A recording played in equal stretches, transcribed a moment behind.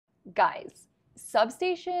Guys,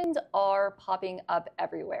 substations are popping up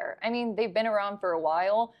everywhere. I mean, they've been around for a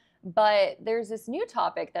while, but there's this new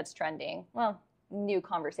topic that's trending, well, new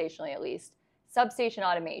conversationally at least, substation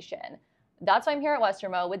automation. That's why I'm here at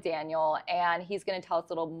Westermo with Daniel, and he's going to tell us a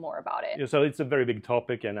little more about it. Yeah, so it's a very big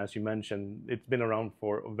topic, and as you mentioned, it's been around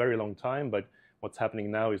for a very long time, but what's happening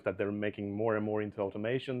now is that they're making more and more into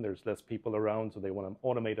automation. There's less people around, so they want to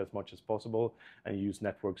automate as much as possible and use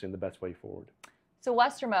networks in the best way forward. So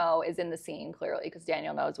Westermo is in the scene, clearly, because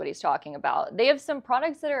Daniel knows what he's talking about. They have some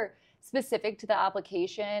products that are specific to the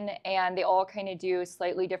application, and they all kind of do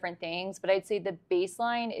slightly different things, but I'd say the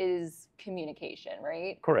baseline is communication,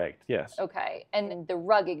 right? Correct, yes. Okay, and the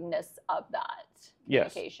ruggedness of that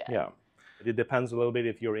communication. Yes, yeah. It depends a little bit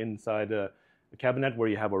if you're inside a cabinet where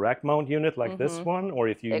you have a rack mount unit like this one, or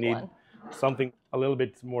if you need something a little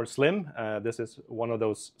bit more slim. This is one of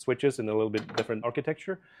those switches in a little bit different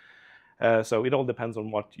architecture. So it all depends on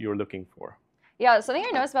what you're looking for. Yeah, something I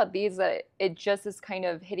noticed about these that it just is kind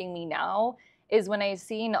of hitting me now is when I've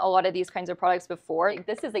seen a lot of these kinds of products before,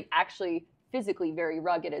 this is like actually physically very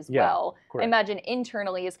rugged as well. Correct. I imagine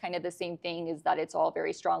internally is kind of the same thing, is that it's all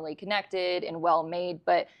very strongly connected and well made,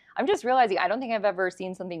 but I'm just realizing I don't think I've ever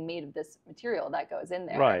seen something made of this material that goes in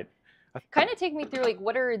there. Right. Kind of take me through, like,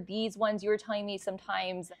 what are these ones? You were telling me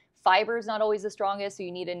sometimes fiber is not always the strongest, so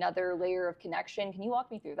you need another layer of connection. Can you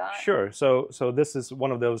walk me through that? Sure. So this is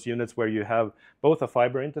one of those units where you have both a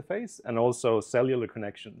fiber interface and also cellular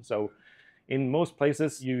connection. So in most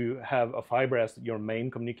places, you have a fiber as your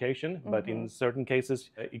main communication, but in certain cases,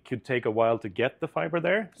 it could take a while to get the fiber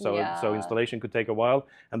there. So installation could take a while,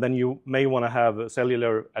 and then you may want to have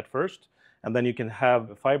cellular at first, and then you can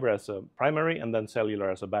have fiber as a primary and then cellular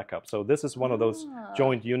as a backup. So this is one of those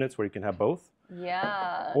joint units where you can have both.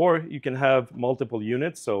 Yeah. Or you can have multiple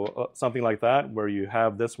units, so something like that, where you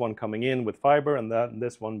have this one coming in with fiber and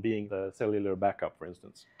this one being the cellular backup, for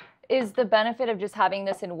instance. Is the benefit of just having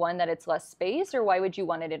this in one that it's less space, or why would you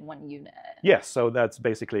want it in one unit? Yes, so that's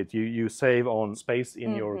basically it. You save on space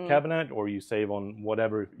in your cabinet, or you save on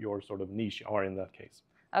whatever your sort of niche are in that case.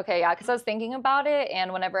 Okay, yeah, because I was thinking about it,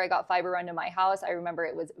 and whenever I got fiber run to my house, I remember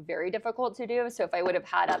it was very difficult to do. So if I would have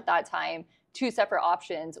had at that time 2 separate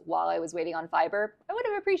options while I was waiting on fiber, I would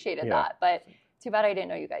have appreciated that. But too bad I didn't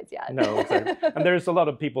know you guys yet. No, exactly. And there's a lot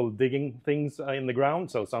of people digging things in the ground.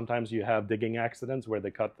 So sometimes you have digging accidents where they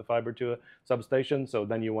cut the fiber to a substation. So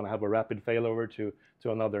then you want to have a rapid failover to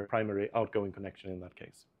another primary outgoing connection in that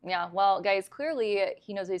case. Yeah, well, guys, clearly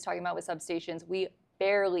he knows what he's talking about with substations. We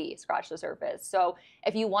barely scratched the surface. So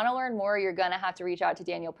if you want to learn more, you're going to have to reach out to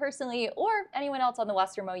Daniel personally or anyone else on the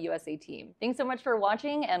Westermo USA team. Thanks so much for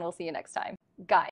watching, and we'll see you next time. Guys.